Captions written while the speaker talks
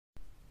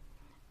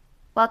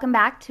Welcome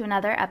back to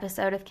another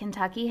episode of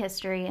Kentucky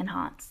History and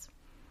Haunts.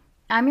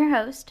 I'm your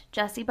host,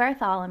 Jessie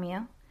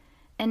Bartholomew,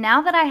 and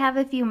now that I have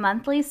a few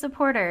monthly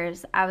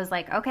supporters, I was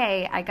like,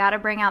 okay, I gotta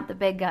bring out the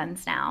big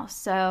guns now.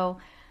 So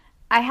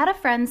I had a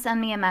friend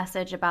send me a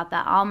message about the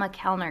Alma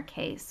Kellner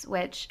case,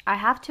 which I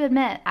have to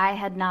admit I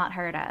had not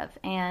heard of.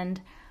 And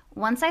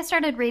once I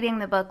started reading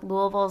the book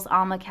Louisville's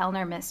Alma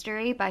Kellner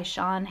Mystery by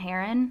Sean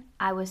Heron,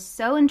 I was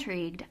so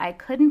intrigued I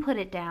couldn't put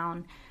it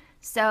down.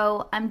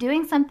 So I'm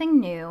doing something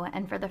new,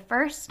 and for the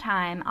first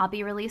time, I'll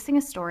be releasing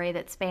a story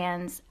that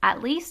spans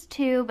at least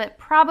 2, but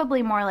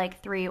probably more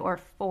like 3 or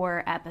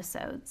 4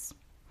 episodes.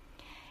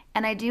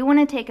 And I do want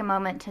to take a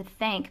moment to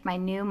thank my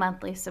new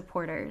monthly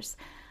supporters.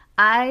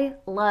 I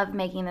love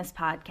making this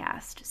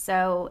podcast,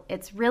 so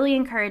it's really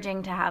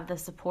encouraging to have the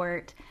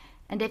support.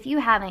 And if you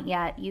haven't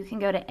yet, you can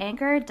go to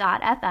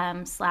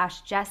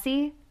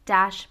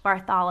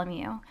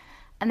anchor.fm/Jessie-Bartholomew.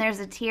 And there's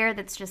a tier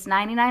that's just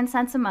 99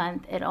 cents a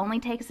month. It only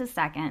takes a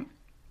second.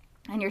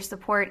 And your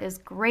support is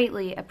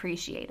greatly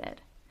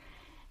appreciated.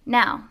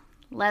 Now,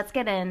 let's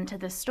get into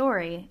the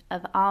story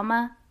of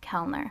Alma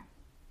Kellner.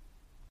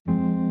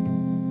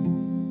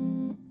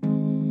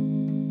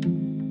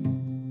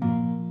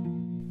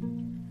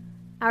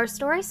 Our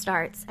story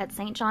starts at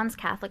St. John's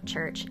Catholic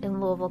Church in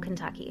Louisville,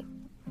 Kentucky.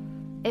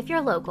 If you're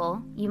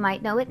local, you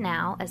might know it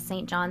now as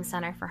St. John's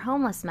Center for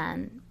Homeless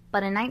Men,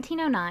 but in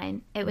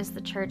 1909, it was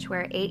the church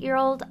where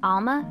 8-year-old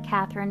Alma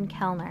Catherine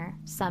Kellner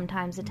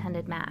sometimes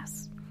attended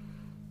Mass.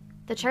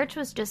 The church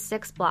was just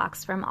 6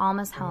 blocks from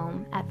Alma's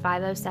home at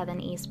 507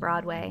 East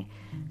Broadway,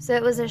 so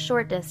it was a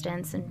short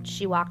distance and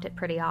she walked it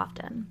pretty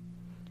often.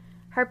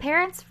 Her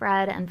parents,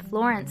 Fred and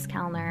Florence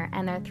Kellner,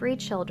 and their 3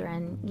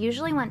 children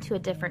usually went to a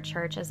different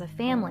church as a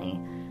family,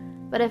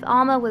 but if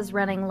Alma was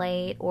running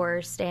late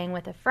or staying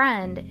with a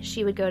friend,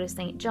 she would go to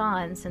St.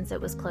 John since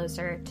it was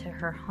closer to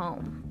her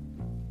home.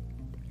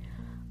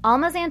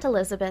 Alma's Aunt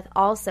Elizabeth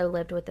also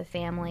lived with the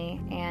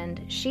family,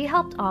 and she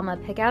helped Alma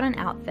pick out an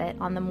outfit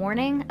on the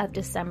morning of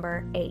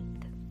December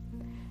 8th.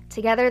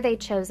 Together they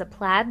chose a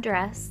plaid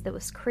dress that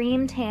was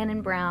cream, tan,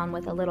 and brown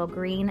with a little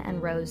green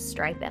and rose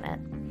stripe in it.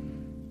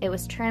 It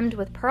was trimmed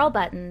with pearl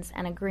buttons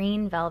and a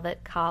green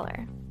velvet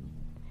collar.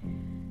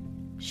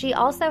 She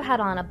also had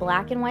on a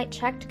black and white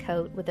checked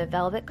coat with a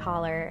velvet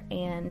collar,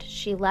 and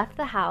she left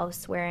the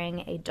house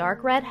wearing a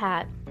dark red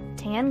hat,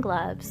 tan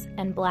gloves,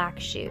 and black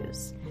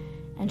shoes.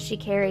 And she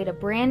carried a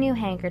brand new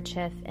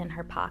handkerchief in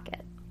her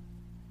pocket.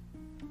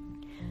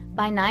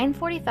 By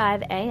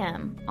 9:45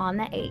 a.m. on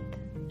the 8th,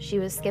 she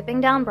was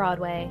skipping down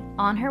Broadway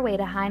on her way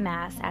to High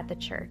Mass at the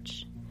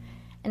church.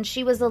 And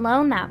she was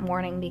alone that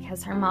morning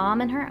because her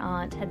mom and her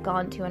aunt had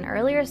gone to an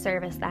earlier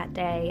service that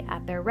day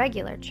at their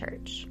regular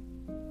church.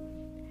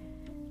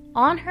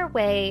 On her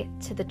way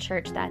to the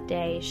church that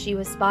day, she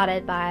was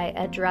spotted by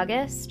a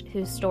druggist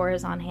whose store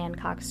is on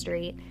Hancock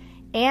Street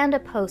and a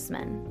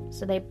postman,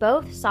 so they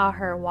both saw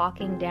her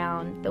walking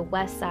down the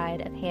west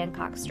side of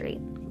Hancock Street.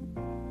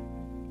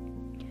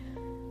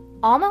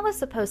 Alma was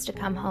supposed to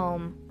come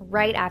home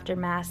right after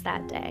Mass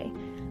that day,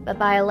 but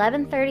by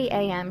 11:30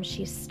 a.m.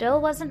 she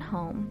still wasn't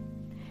home.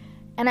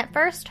 And at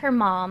first her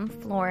mom,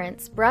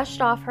 Florence,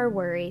 brushed off her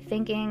worry,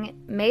 thinking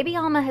maybe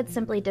Alma had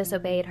simply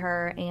disobeyed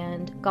her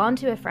and gone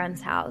to a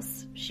friend's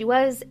house. She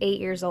was 8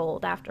 years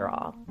old after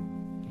all.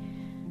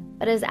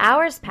 But as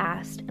hours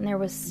passed and there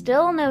was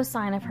still no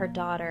sign of her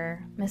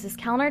daughter, Mrs.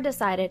 Kellner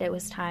decided it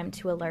was time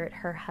to alert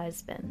her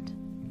husband.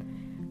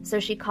 So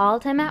she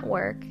called him at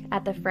work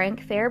at the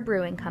Frank Fair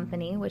Brewing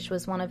Company, which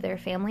was one of their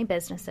family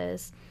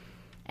businesses,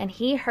 and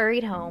he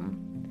hurried home.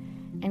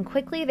 And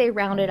quickly they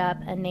rounded up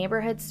a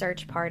neighborhood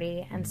search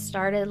party and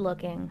started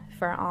looking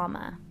for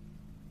Alma.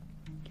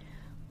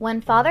 When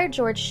Father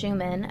George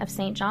Schumann of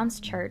St. John's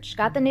Church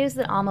got the news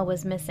that Alma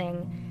was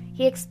missing,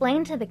 he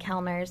explained to the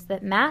Kellners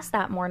that Mass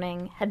that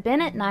morning had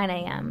been at 9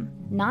 a.m.,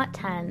 not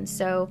 10,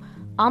 so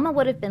Alma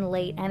would have been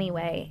late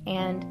anyway,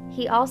 and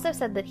he also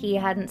said that he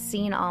hadn't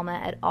seen Alma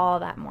at all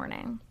that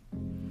morning.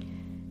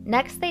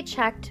 Next, they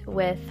checked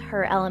with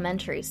her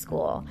elementary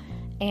school,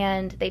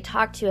 and they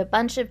talked to a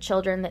bunch of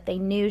children that they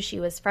knew she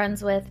was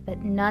friends with,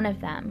 but none of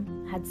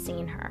them had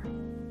seen her.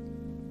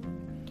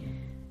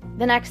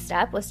 The next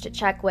step was to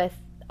check with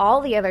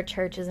all the other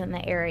churches in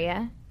the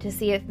area to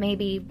see if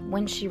maybe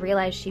when she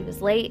realized she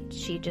was late,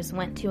 she just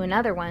went to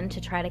another one to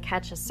try to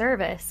catch a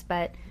service,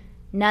 but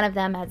none of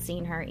them had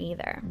seen her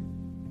either.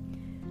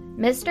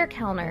 Mr.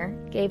 Kellner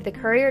gave the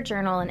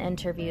Courier-Journal an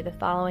interview the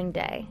following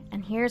day,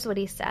 and here's what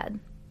he said.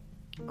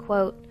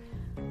 Quote,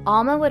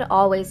 "Alma would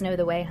always know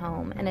the way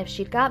home, and if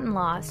she'd gotten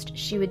lost,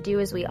 she would do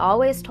as we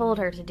always told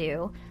her to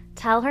do,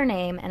 tell her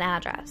name and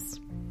address.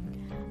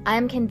 I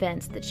am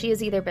convinced that she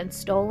has either been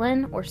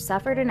stolen or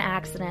suffered an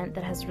accident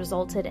that has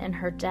resulted in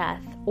her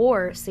death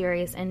or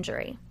serious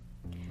injury.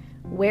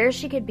 Where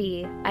she could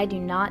be, I do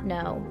not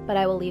know, but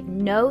I will leave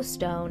no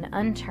stone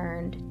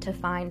unturned to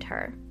find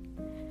her.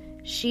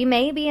 She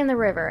may be in the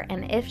river,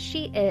 and if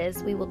she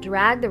is, we will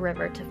drag the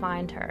river to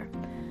find her.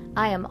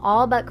 I am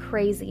all but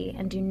crazy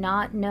and do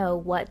not know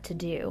what to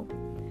do.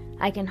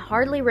 I can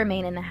hardly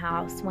remain in the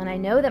house when I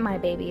know that my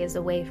baby is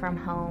away from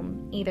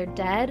home, either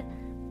dead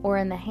or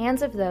in the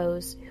hands of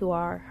those who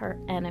are her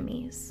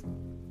enemies.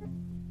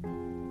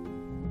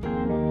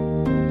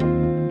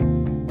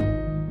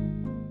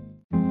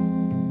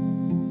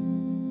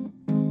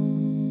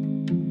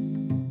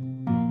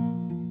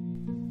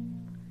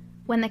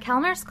 When the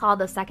Kellners called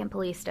the 2nd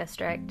Police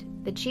District,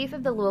 the chief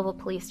of the Louisville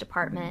Police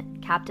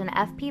Department, Captain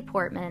F.P.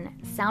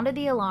 Portman, sounded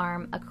the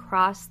alarm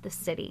across the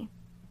city.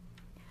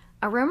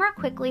 A rumor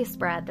quickly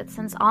spread that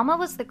since Alma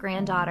was the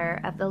granddaughter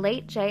of the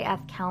late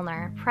J.F.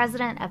 Kellner,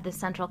 president of the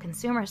Central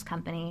Consumers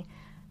Company,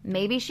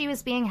 maybe she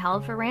was being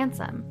held for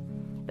ransom.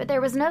 But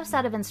there was no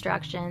set of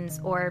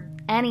instructions or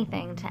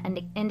anything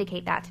to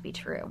indicate that to be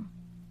true.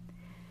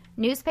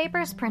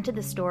 Newspapers printed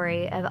the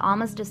story of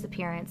Alma's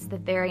disappearance the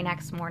very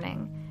next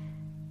morning.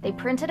 They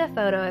printed a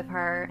photo of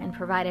her and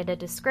provided a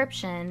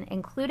description,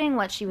 including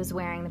what she was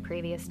wearing the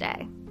previous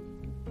day.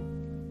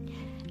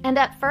 And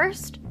at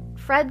first,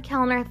 Fred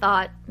Kellner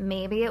thought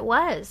maybe it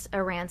was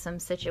a ransom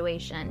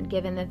situation,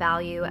 given the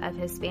value of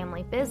his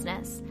family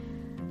business.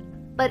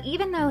 But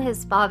even though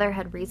his father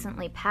had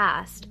recently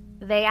passed,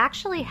 they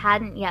actually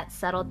hadn't yet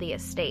settled the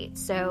estate,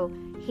 so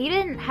he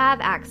didn't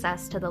have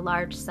access to the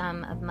large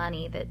sum of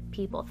money that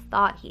people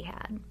thought he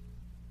had.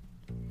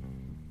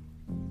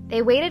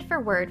 They waited for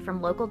word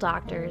from local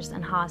doctors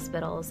and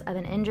hospitals of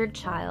an injured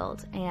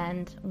child,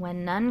 and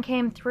when none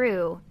came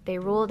through, they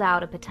ruled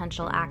out a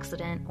potential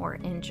accident or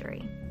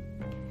injury.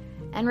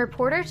 And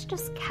reporters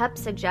just kept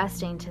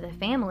suggesting to the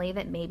family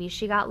that maybe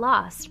she got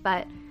lost,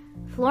 but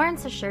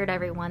Florence assured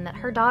everyone that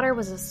her daughter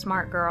was a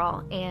smart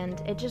girl, and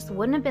it just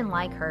wouldn't have been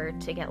like her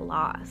to get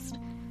lost.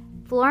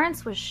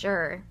 Florence was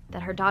sure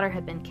that her daughter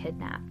had been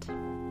kidnapped.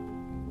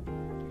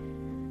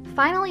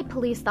 Finally,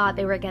 police thought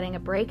they were getting a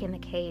break in the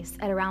case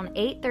at around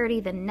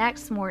 8:30 the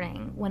next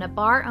morning when a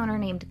bar owner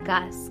named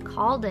Gus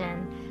called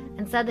in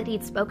and said that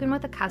he'd spoken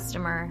with a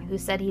customer who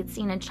said he'd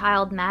seen a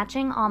child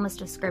matching Alma's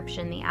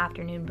description the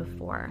afternoon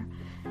before.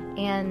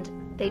 And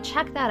they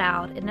checked that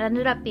out. It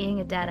ended up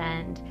being a dead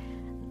end.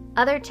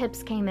 Other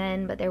tips came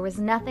in, but there was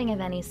nothing of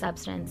any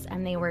substance,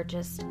 and they were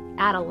just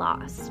at a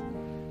loss.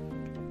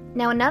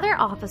 Now, another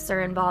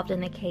officer involved in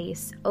the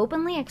case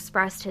openly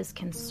expressed his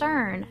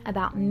concern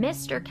about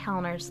Mr.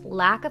 Kellner's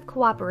lack of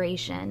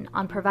cooperation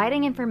on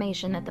providing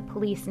information that the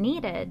police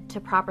needed to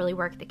properly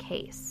work the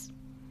case.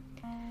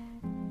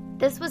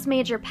 This was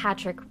Major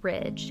Patrick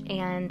Ridge,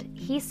 and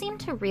he seemed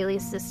to really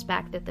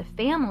suspect that the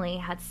family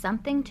had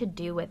something to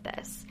do with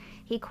this.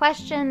 He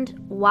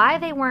questioned why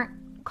they weren't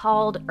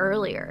called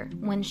earlier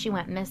when she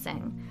went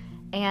missing,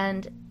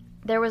 and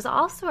there was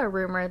also a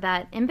rumor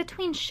that in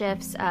between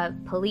shifts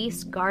of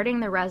police guarding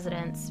the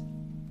residence,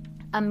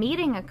 a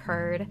meeting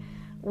occurred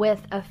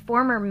with a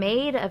former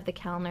maid of the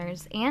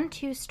Kellners and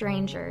 2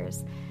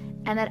 strangers,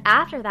 and that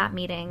after that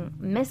meeting,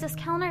 Mrs.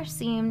 Kellner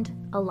seemed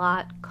a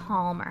lot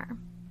calmer.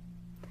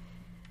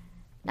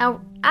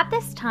 Now, at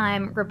this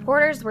time,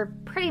 reporters were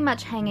pretty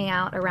much hanging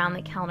out around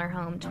the Kellner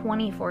home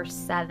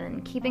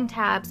 24/7, keeping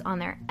tabs on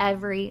their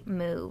every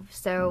move,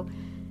 so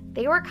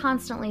they were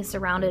constantly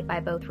surrounded by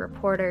both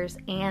reporters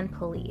and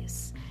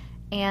police.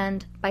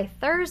 And by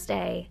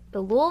Thursday, the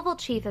Louisville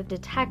Chief of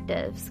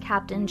Detectives,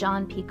 Captain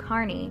John P.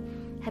 Carney,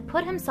 had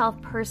put himself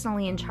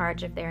personally in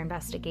charge of their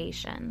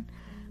investigation.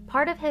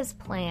 Part of his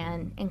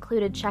plan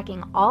included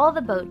checking all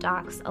the boat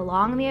docks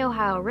along the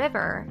Ohio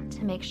River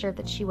to make sure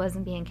that she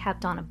wasn't being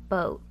kept on a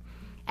boat.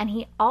 And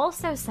he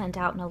also sent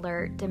out an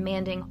alert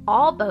demanding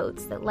all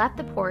boats that left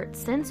the port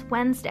since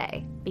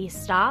Wednesday be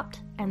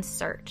stopped and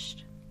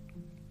searched.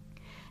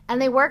 And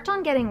they worked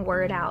on getting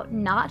word out,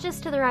 not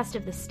just to the rest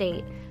of the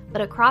state,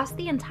 but across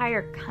the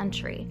entire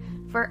country,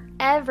 for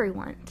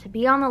everyone to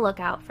be on the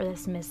lookout for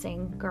this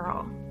missing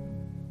girl.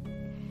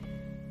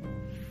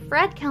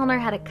 Fred Kellner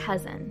had a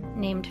cousin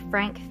named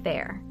Frank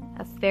Fair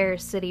of Fair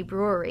City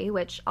Brewery,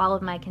 which all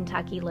of my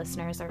Kentucky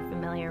listeners are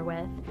familiar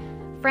with.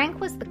 Frank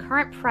was the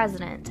current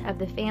president of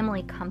the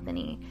family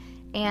company,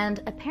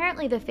 and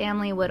apparently the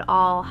family would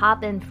all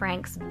hop in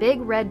Frank's big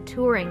red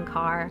touring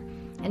car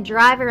and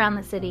drive around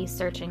the city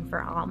searching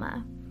for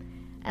Alma.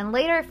 And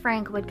later,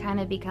 Frank would kind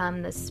of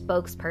become the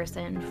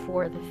spokesperson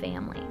for the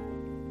family.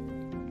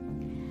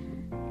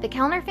 The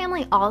Kellner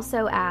family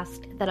also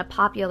asked that a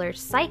popular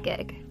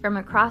psychic from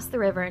across the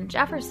river in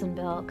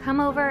Jeffersonville come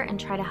over and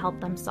try to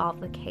help them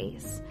solve the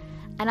case.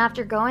 And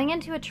after going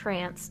into a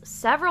trance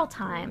several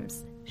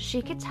times,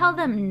 she could tell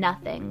them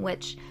nothing,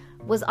 which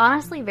was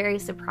honestly very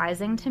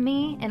surprising to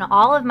me. In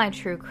all of my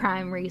true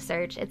crime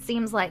research, it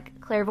seems like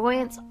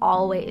clairvoyants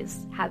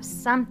always have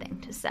something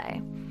to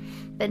say.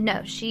 But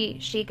no, she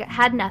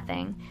had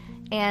nothing.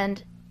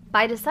 And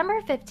by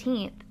December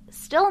 15th,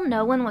 still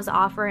no one was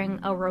offering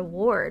a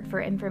reward for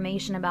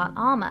information about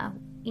Alma,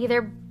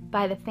 either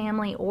by the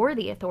family or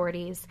the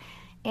authorities.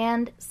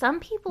 And some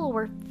people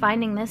were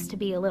finding this to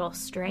be a little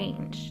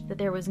strange, that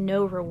there was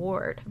no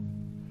reward.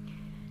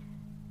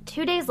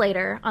 2 days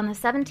later, on the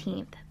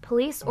 17th,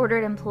 police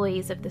ordered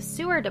employees of the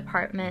sewer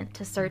department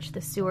to search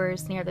the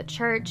sewers near the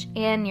church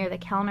and near the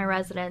Kellner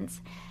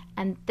residence,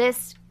 and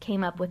this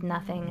came up with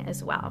nothing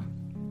as well.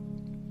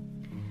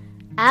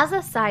 As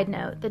a side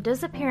note, the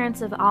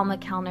disappearance of Alma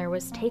Kellner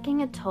was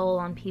taking a toll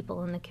on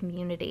people in the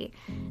community,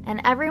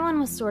 and everyone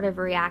was sort of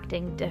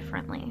reacting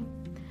differently.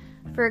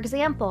 For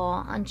example,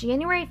 on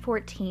January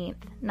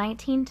 14th,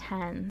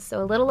 1910,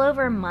 so a little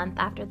over a month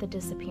after the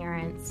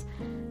disappearance,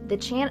 the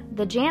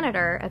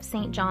janitor of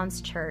St.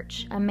 John's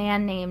Church, a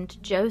man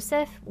named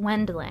Joseph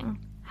Wendling,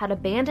 had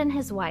abandoned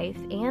his wife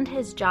and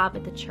his job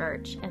at the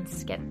church and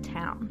skipped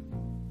town.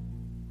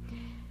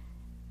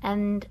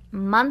 And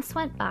months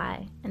went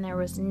by, and there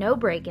was no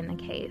break in the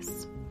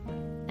case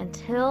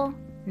until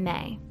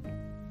May.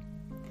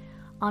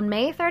 On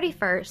May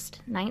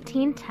 31st,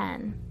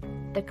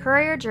 1910, the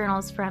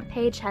Courier-Journal's front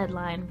page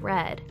headline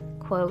read,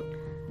 quote,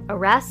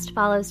 "Arrest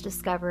follows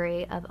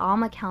discovery of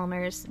Alma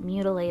Kellner's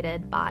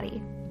mutilated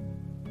body."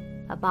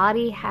 A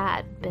body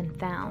had been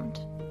found.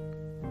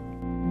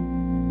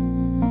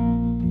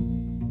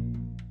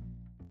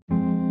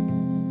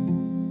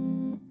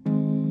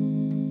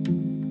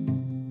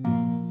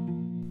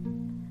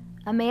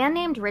 A man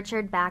named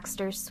Richard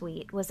Baxter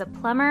Sweet was a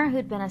plumber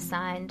who'd been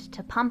assigned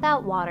to pump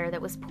out water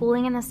that was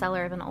pooling in the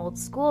cellar of an old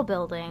school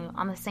building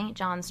on the St.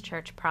 John's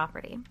Church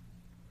property.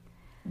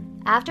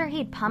 After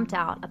he'd pumped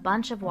out a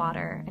bunch of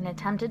water and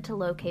attempted to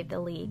locate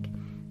the leak,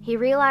 he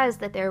realized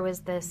that there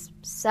was this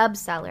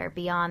sub-cellar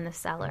beyond the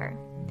cellar.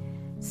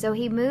 So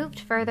he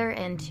moved further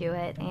into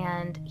it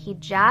and he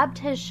jabbed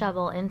his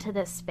shovel into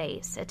this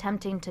space,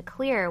 attempting to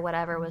clear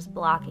whatever was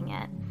blocking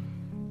it.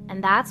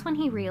 And that's when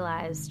he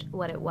realized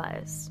what it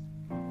was.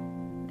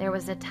 There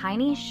was a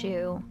tiny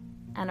shoe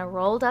and a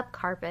rolled-up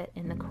carpet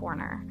in the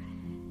corner,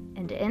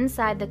 and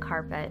inside the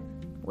carpet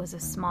was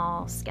a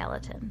small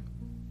skeleton.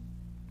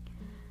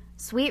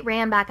 Sweet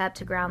ran back up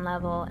to ground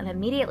level and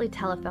immediately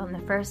telephoned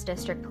the 1st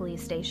District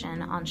Police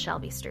Station on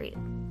Shelby Street.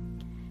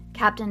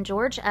 Captain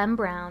George M.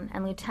 Brown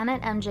and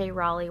Lieutenant M.J.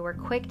 Raleigh were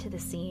quick to the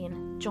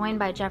scene, joined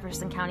by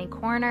Jefferson County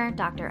Coroner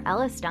Dr.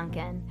 Ellis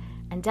Duncan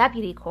and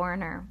Deputy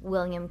Coroner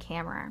William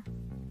Kammerer.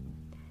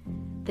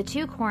 The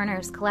two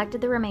coroners collected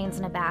the remains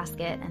in a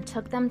basket and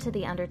took them to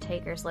the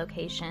undertaker's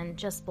location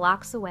just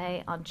blocks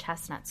away on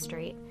Chestnut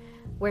Street,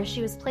 where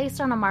she was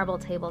placed on a marble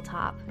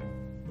tabletop,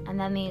 and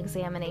then the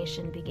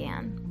examination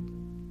began.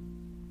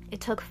 It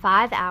took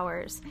 5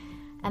 hours,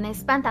 and they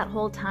spent that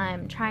whole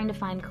time trying to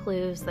find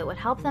clues that would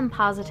help them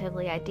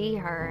positively ID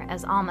her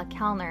as Alma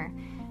Kellner,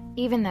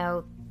 even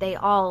though they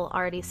all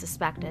already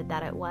suspected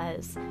that it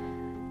was.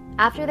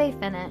 After they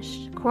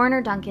finished,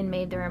 Coroner Duncan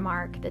made the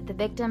remark that the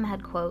victim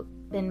had, quote,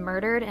 been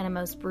murdered in a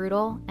most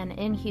brutal and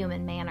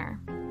inhuman manner.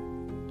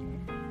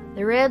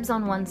 The ribs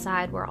on one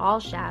side were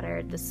all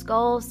shattered, the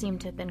skull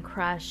seemed to have been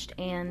crushed,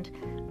 and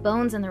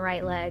bones in the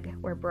right leg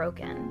were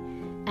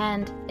broken.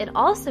 And it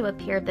also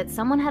appeared that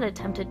someone had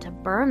attempted to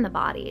burn the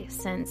body,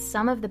 since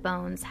some of the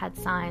bones had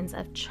signs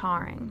of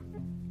charring.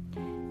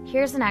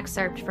 Here's an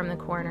excerpt from the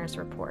coroner's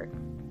report.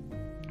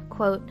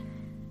 Quote,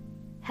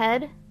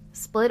 "Head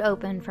split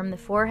open from the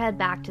forehead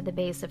back to the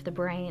base of the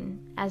brain,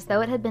 as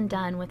though it had been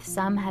done with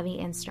some heavy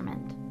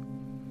instrument.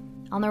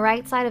 On the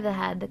right side of the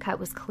head, the cut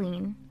was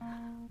clean.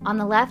 On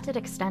the left, it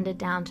extended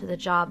down to the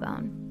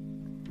jawbone.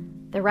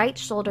 The right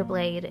shoulder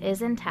blade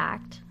is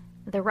intact.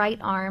 The right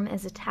arm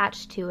is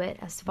attached to it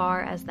as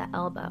far as the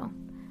elbow.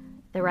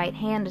 The right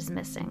hand is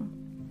missing.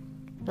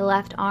 The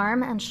left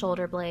arm and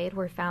shoulder blade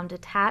were found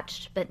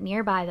detached but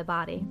nearby the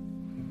body.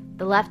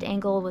 The left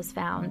ankle was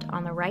found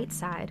on the right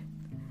side.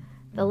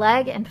 The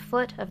leg and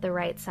foot of the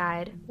right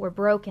side were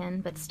broken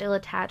but still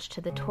attached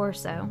to the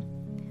torso.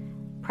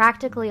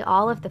 Practically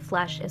all of the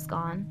flesh is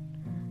gone.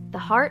 The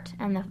heart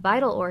and the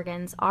vital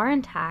organs are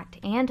intact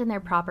and in their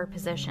proper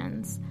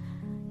positions.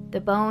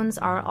 The bones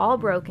are all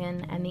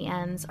broken and the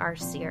ends are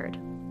seared.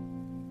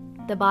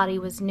 The body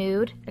was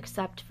nude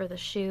except for the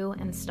shoe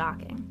and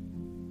stocking."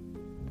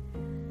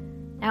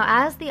 Now,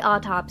 as the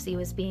autopsy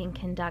was being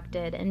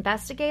conducted,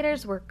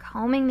 investigators were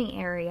combing the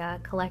area,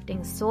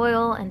 collecting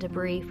soil and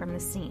debris from the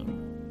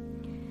scene.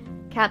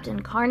 Captain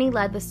Carney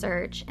led the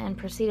search and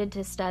proceeded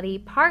to study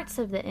parts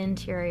of the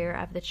interior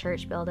of the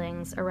church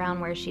buildings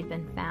around where she'd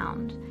been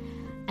found.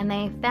 And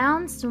they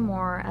found some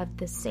more of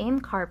the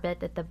same carpet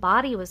that the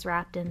body was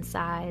wrapped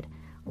inside,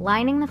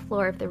 lining the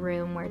floor of the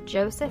room where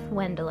Joseph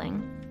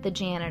Wendling, the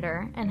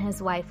janitor, and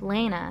his wife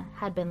Lena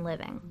had been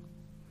living.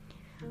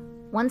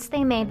 Once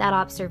they made that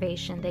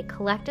observation, they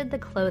collected the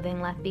clothing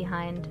left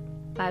behind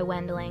by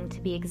Wendling to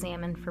be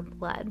examined for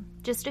blood,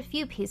 just a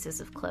few pieces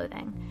of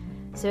clothing.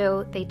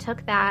 So they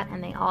took that,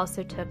 and they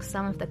also took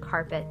some of the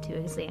carpet to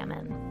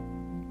examine.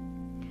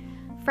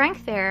 Frank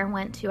Fair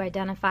went to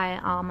identify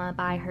Alma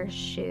by her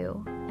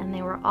shoe, and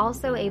they were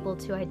also able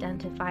to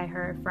identify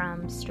her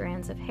from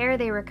strands of hair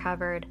they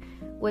recovered,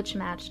 which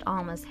matched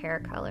Alma's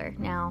hair color.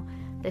 Now,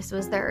 this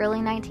was the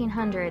early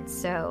 1900s,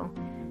 so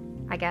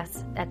I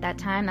guess at that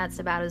time, that's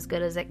about as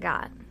good as it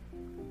got.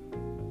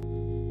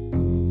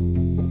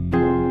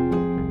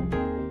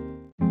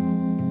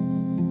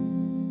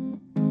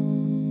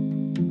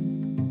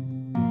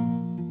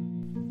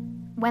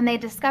 When they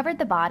discovered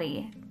the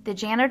body, the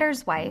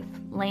janitor's wife,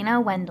 Lena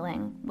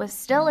Wendling, was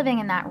still living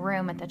in that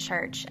room at the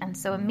church, and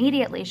so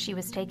immediately she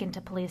was taken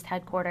to police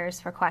headquarters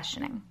for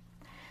questioning.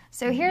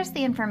 So here's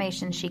the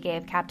information she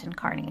gave Captain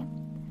Carney.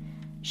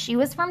 She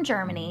was from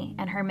Germany,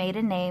 and her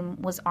maiden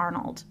name was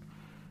Arnold.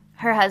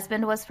 Her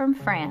husband was from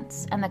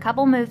France, and the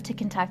couple moved to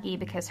Kentucky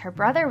because her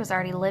brother was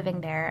already living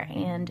there,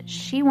 and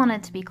she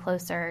wanted to be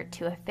closer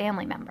to a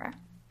family member.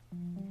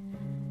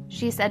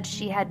 She said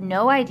she had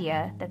no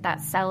idea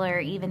that cellar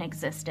even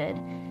existed.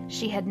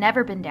 She had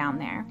never been down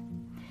there.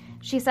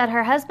 She said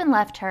her husband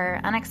left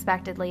her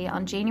unexpectedly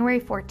on January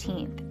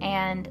 14th,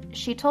 and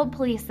she told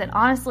police that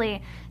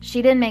honestly,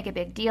 she didn't make a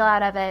big deal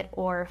out of it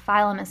or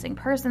file a missing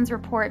persons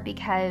report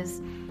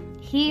because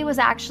he was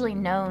actually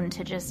known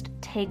to just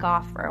take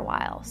off for a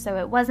while, so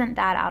it wasn't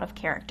that out of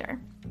character.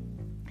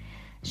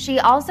 She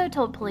also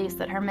told police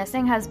that her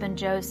missing husband,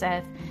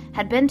 Joseph,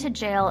 had been to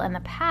jail in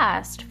the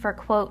past for,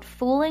 quote,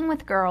 fooling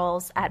with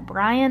girls at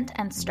Bryant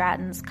and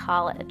Stratton's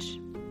college.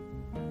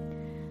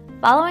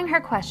 Following her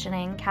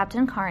questioning,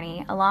 Captain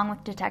Carney, along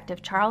with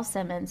Detective Charles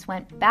Simmons,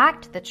 went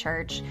back to the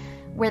church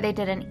where they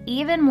did an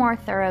even more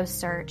thorough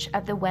search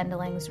of the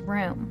Wendlings'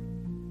 room.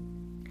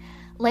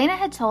 Lena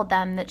had told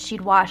them that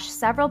she'd washed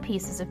several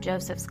pieces of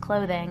Joseph's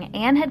clothing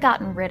and had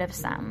gotten rid of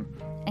some,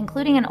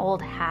 including an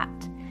old hat.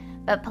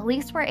 But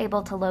police were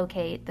able to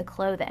locate the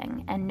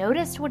clothing and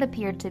noticed what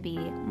appeared to be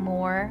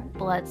more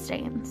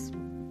bloodstains.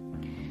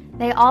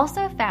 They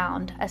also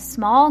found a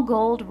small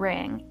gold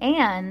ring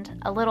and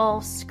a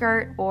little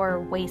skirt or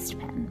waist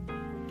pin.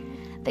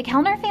 The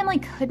Kellner family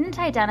couldn't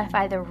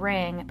identify the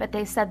ring, but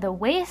they said the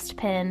waist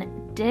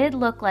pin did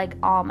look like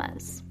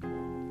Alma's.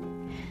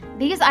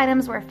 These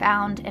items were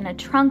found in a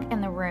trunk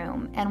in the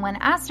room, and when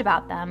asked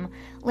about them,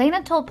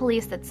 Lena told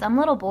police that some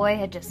little boy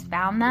had just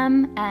found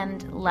them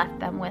and left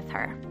them with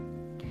her.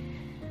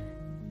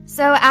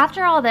 So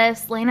after all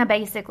this, Lena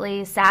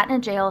basically sat in a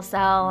jail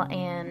cell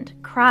and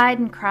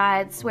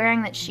cried,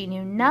 swearing that she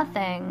knew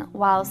nothing,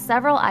 while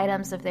several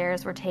items of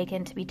theirs were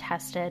taken to be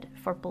tested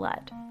for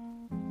blood.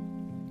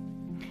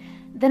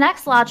 The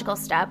next logical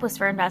step was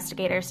for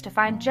investigators to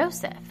find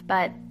Joseph,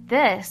 but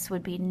this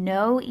would be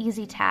no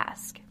easy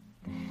task.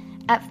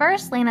 At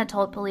first, Lena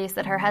told police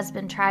that her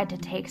husband tried to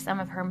take some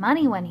of her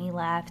money when he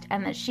left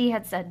and that she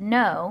had said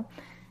no,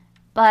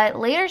 but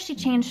later she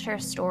changed her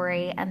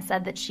story and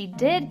said that she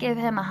did give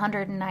him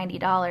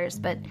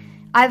 $190, but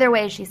either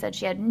way, she said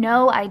she had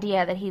no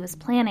idea that he was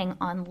planning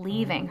on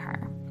leaving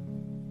her.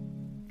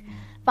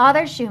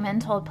 Father Schumann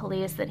told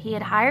police that he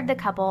had hired the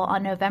couple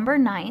on November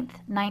 9th,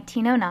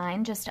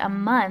 1909, just a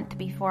month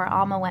before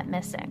Alma went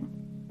missing.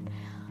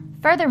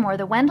 Furthermore,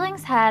 the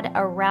Wendlings had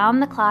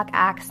around-the-clock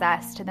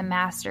access to the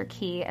master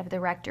key of the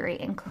rectory,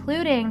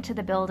 including to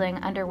the building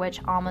under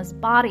which Alma's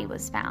body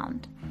was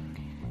found.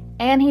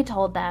 And he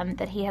told them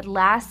that he had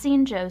last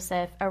seen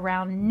Joseph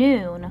around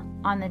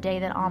noon on the day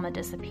that Alma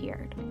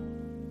disappeared.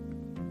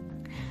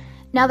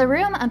 Now, the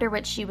room under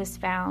which she was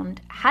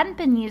found hadn't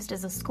been used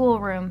as a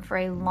schoolroom for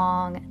a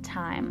long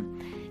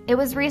time. It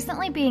was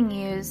recently being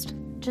used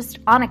just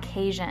on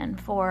occasion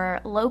for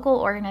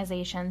local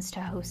organizations to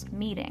host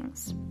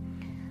meetings.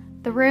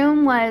 The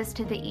room was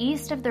to the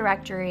east of the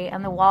rectory,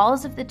 and the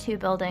walls of the two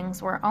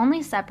buildings were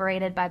only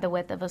separated by the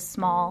width of a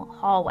small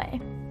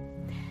hallway.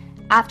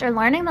 After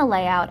learning the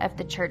layout of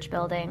the church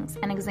buildings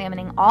and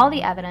examining all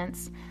the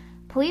evidence,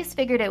 police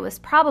figured it was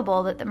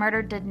probable that the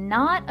murder did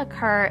not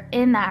occur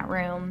in that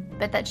room,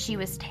 but that she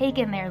was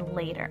taken there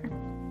later.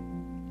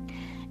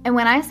 And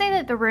when I say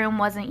that the room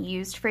wasn't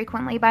used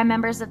frequently by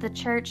members of the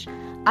church,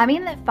 I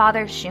mean that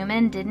Father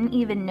Schumann didn't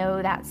even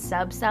know that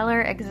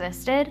subcellar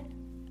existed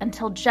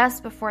until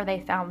just before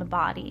they found the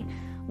body,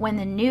 when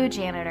the new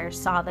janitor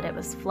saw that it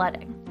was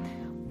flooding.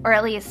 Or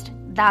at least,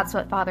 that's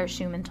what Father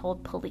Schumann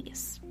told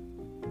police.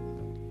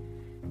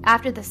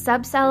 After the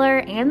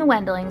subcellar and the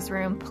Wendlings'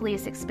 room,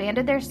 police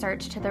expanded their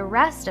search to the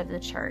rest of the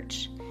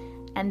church.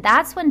 And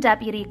that's when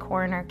Deputy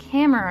Coroner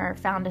Kammerer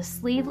found a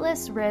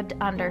sleeveless ribbed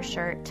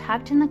undershirt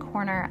tucked in the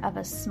corner of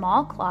a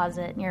small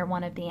closet near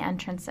one of the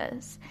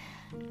entrances.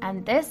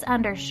 And this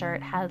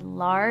undershirt had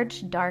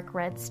large dark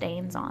red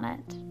stains on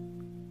it.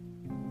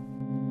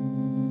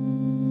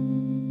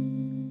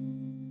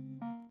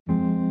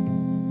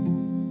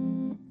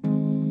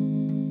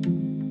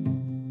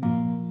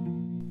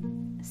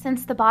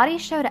 Since the body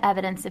showed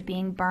evidence of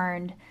being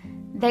burned,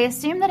 they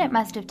assumed that it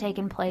must have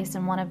taken place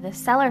in one of the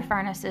cellar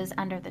furnaces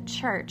under the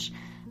church,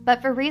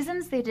 but for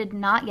reasons they did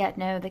not yet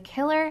know, the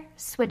killer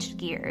switched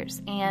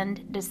gears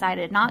and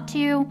decided not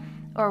to,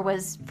 or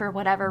was for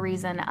whatever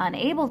reason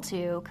unable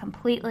to,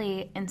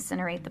 completely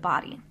incinerate the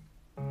body.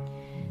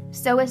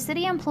 So a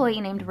city employee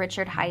named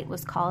Richard Height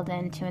was called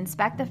in to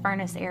inspect the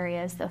furnace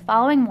areas the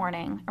following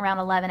morning around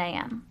 11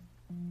 a.m.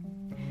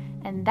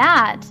 And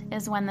that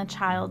is when the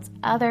child's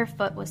other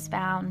foot was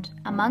found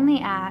among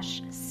the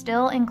ash,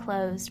 still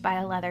enclosed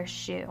by a leather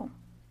shoe.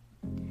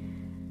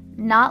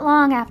 Not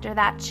long after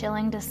that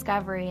chilling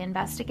discovery,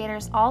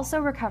 investigators also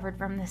recovered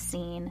from the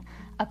scene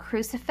a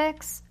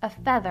crucifix, a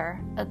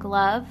feather, a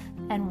glove,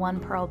 and one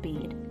pearl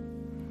bead.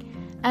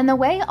 And the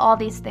way all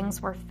these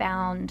things were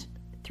found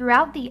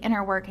throughout the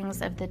inner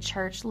workings of the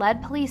church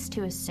led police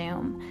to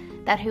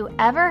assume that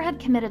whoever had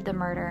committed the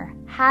murder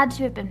had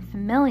to have been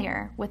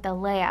familiar with the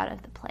layout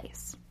of the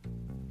place.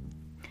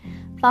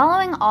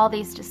 Following all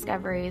these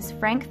discoveries,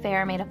 Frank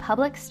Fair made a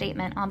public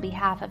statement on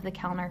behalf of the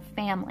Kellner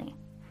family.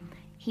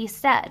 He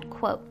said,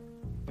 quote,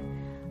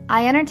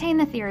 "I entertained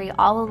the theory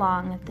all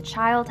along that the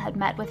child had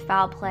met with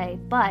foul play,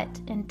 but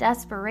in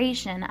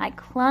desperation, I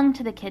clung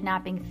to the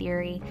kidnapping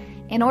theory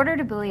in order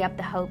to buoy up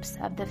the hopes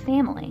of the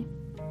family.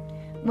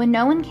 When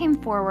no one came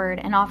forward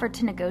and offered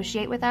to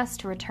negotiate with us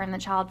to return the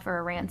child for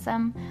a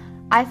ransom,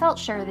 I felt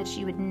sure that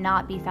she would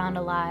not be found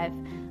alive,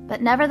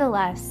 but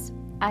nevertheless,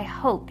 I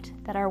hoped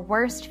that our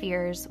worst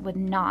fears would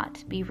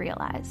not be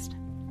realized."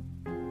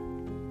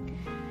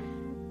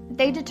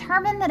 They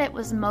determined that it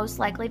was most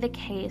likely the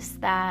case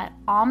that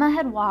Alma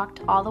had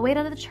walked all the way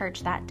to the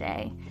church that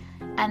day,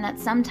 and that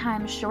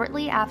sometime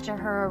shortly after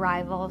her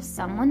arrival,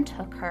 someone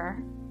took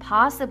her,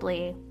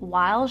 possibly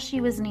while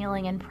she was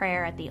kneeling in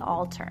prayer at the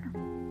altar.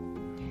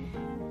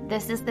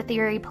 This is the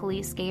theory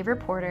police gave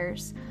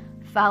reporters,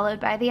 followed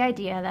by the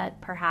idea that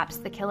perhaps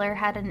the killer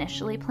had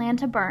initially planned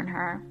to burn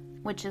her,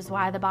 which is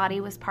why the body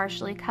was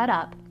partially cut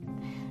up,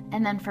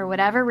 and then for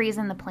whatever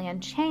reason the plan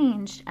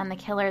changed and the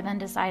killer then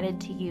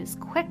decided to use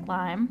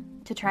quicklime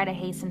to try to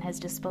hasten his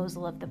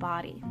disposal of the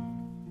body.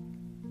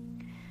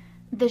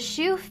 The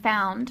shoe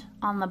found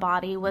on the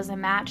body was a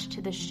match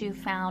to the shoe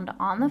found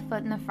on the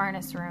foot in the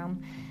furnace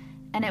room,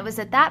 and it was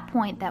at that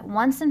point that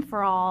once and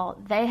for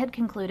all they had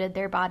concluded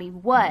their body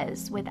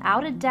was,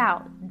 without a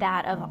doubt,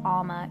 that of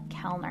Alma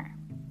Kellner.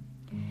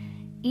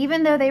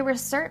 Even though they were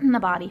certain the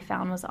body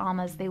found was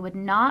Alma's, they would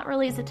not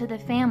release it to the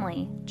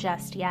family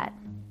just yet.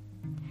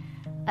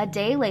 A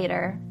day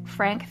later,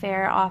 Frank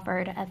Fair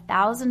offered a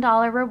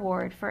 $1,000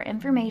 reward for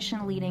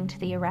information leading to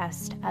the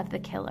arrest of the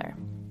killer.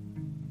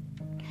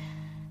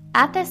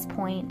 At this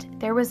point,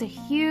 there was a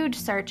huge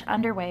search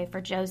underway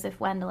for Joseph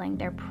Wendling,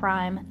 their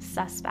prime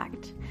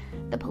suspect.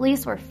 The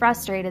police were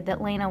frustrated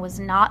that Lena was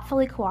not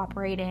fully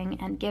cooperating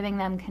and giving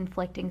them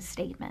conflicting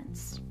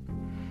statements.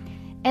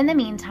 In the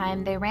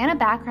meantime, they ran a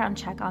background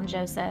check on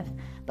Joseph,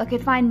 but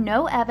could find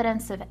no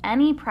evidence of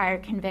any prior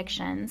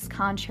convictions,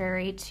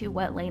 contrary to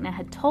what Lena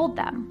had told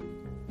them.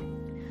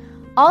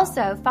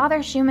 Also,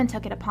 Father Schumann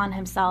took it upon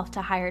himself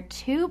to hire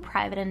 2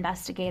 private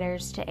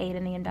investigators to aid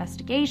in the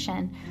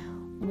investigation.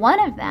 One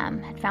of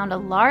them had found a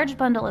large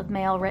bundle of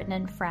mail written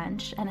in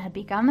French and had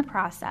begun the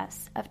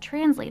process of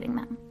translating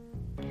them.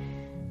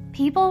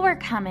 People were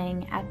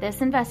coming at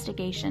this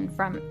investigation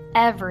from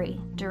every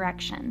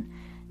direction.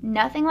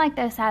 Nothing like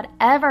this had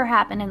ever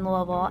happened in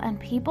Louisville, and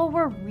people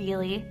were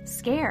really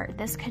scared.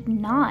 This could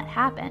not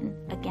happen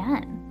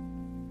again.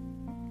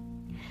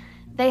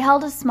 They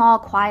held a small,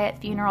 quiet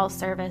funeral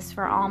service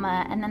for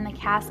Alma, and then the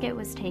casket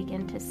was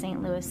taken to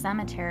St. Louis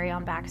Cemetery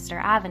on Baxter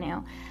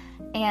Avenue.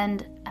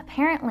 And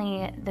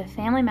apparently, the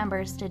family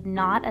members did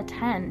not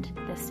attend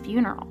this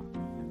funeral.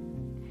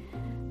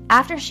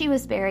 After she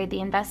was buried,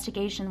 the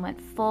investigation went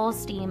full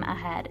steam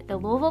ahead. The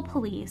Louisville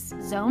police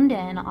zoned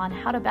in on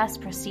how to best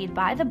proceed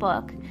by the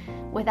book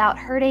without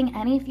hurting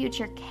any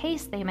future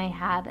case they may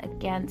have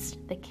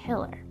against the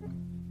killer.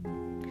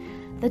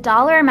 The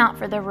dollar amount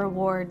for the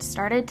reward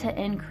started to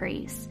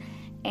increase,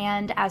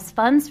 and as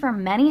funds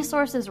from many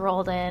sources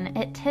rolled in,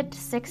 it tipped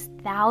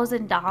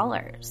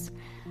 $6,000.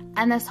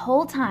 And this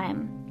whole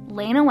time,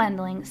 Lena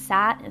Wendling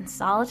sat in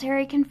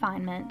solitary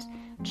confinement,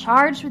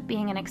 charged with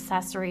being an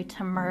accessory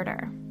to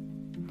murder.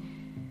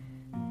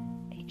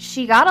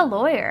 She got a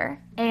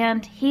lawyer,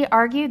 and he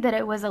argued that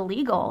it was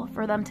illegal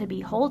for them to be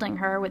holding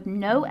her with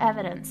no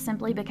evidence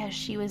simply because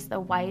she was the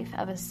wife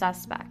of a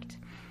suspect.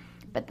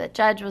 But the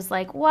judge was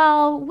like,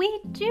 well,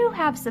 we do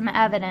have some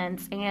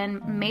evidence,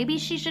 and maybe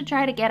she should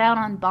try to get out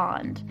on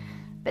bond.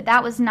 But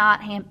that was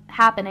not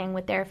happening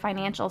with their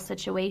financial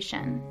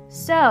situation.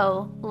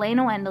 So,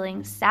 Lena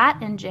Wendling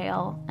sat in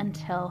jail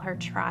until her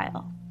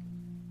trial.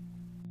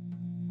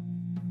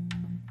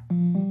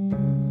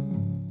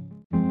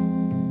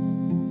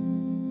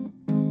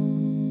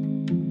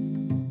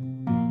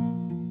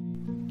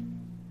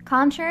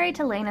 Contrary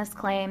to Lena's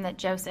claim that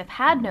Joseph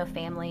had no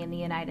family in the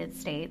United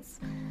States,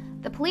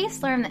 the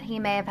police learned that he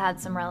may have had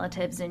some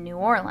relatives in New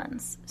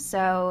Orleans.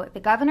 So the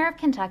governor of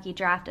Kentucky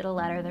drafted a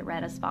letter that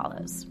read as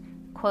follows,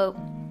 quote,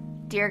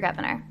 "Dear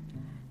Governor,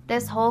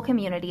 this whole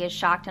community is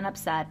shocked and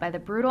upset by the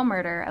brutal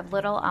murder of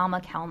little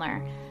Alma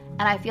Kellner,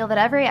 and I feel that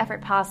every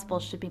effort possible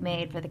should be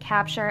made for the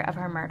capture of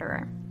her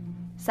murderer.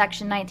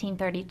 Section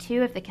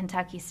 1932 of the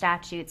Kentucky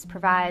statutes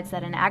provides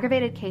that in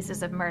aggravated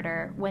cases of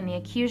murder, when the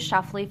accused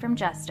shall flee from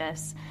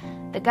justice,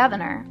 the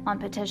governor, on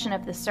petition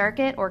of the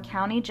circuit or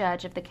county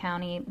judge of the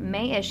county,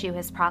 may issue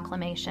his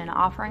proclamation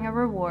offering a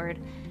reward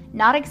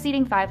not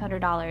exceeding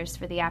 $500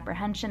 for the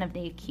apprehension of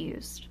the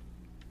accused.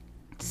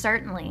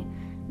 Certainly,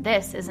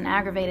 this is an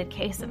aggravated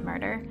case of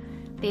murder.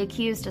 The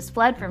accused has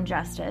fled from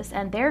justice,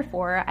 and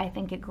therefore I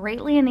think it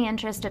greatly in the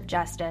interest of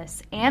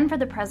justice and for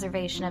the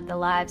preservation of the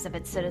lives of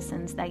its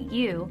citizens that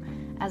you,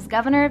 as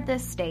governor of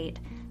this state,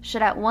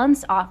 should at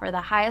once offer the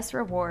highest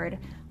reward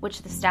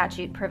which the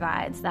statute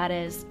provides, that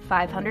is,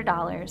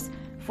 $500,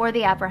 for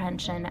the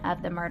apprehension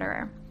of the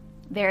murderer.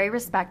 Very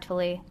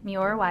respectfully,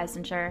 Muir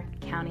Weisinger,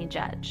 County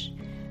Judge.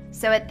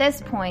 So at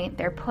this point,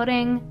 they're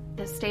putting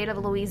the state of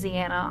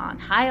Louisiana on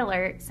high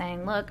alert,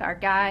 saying, look, our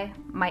guy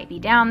might be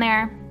down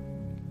there.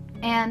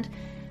 And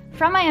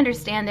from my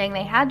understanding,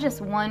 they had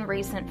just one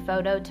recent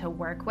photo to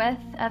work with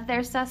of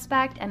their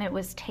suspect, and it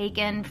was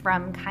taken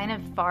from kind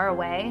of far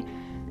away.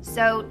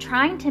 So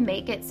trying to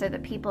make it so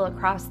that people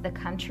across the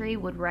country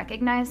would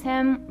recognize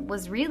him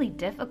was really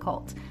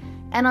difficult.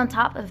 And on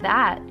top of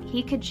that,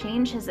 he could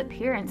change his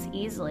appearance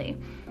easily.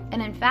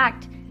 And in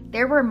fact,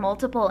 there were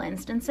multiple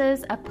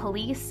instances of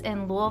police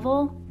in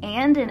Louisville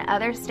and in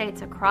other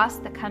states across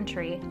the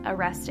country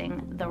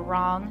arresting the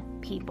wrong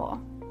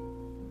people.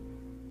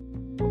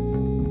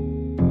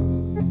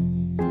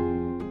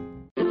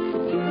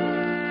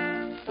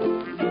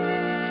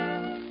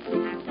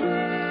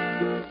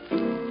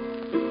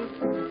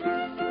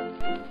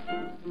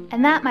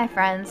 And that, my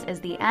friends, is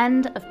the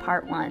end of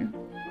part 1.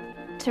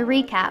 To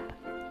recap,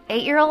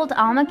 8-year-old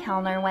Alma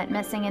Kellner went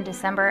missing in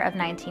December of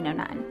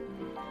 1909.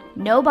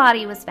 No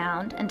body was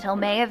found until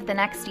May of the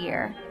next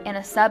year in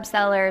a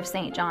subcellar of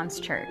St. John's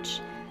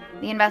Church.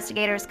 The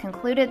investigators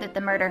concluded that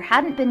the murder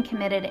hadn't been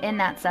committed in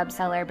that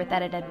subcellar, but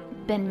that it had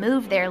been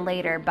moved there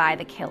later by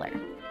the killer.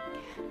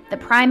 The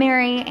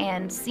primary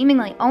and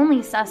seemingly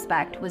only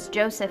suspect was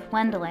Joseph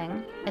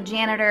Wendling, a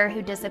janitor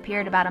who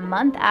disappeared about a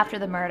month after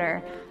the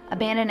murder,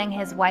 abandoning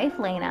his wife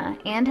Lena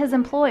and his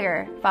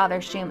employer,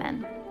 Father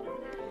Schumann.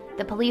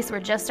 The police were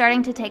just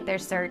starting to take their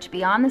search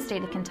beyond the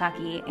state of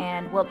Kentucky,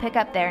 and we'll pick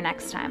up there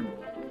next time.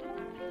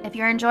 If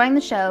you're enjoying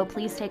the show,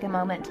 please take a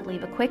moment to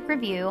leave a quick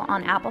review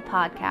on Apple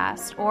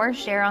Podcasts or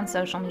share on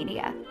social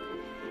media.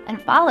 And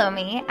follow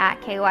me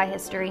at KY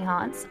History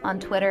Haunts on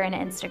Twitter and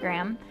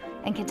Instagram,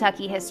 and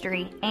Kentucky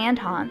History and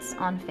Haunts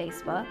on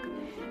Facebook.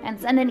 And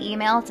send an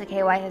email to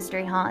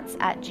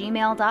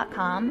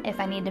kyhistoryhaunts@gmail.com if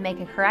I need to make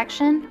a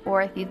correction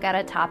or if you've got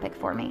a topic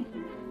for me.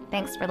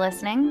 Thanks for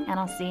listening, and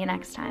I'll see you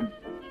next time.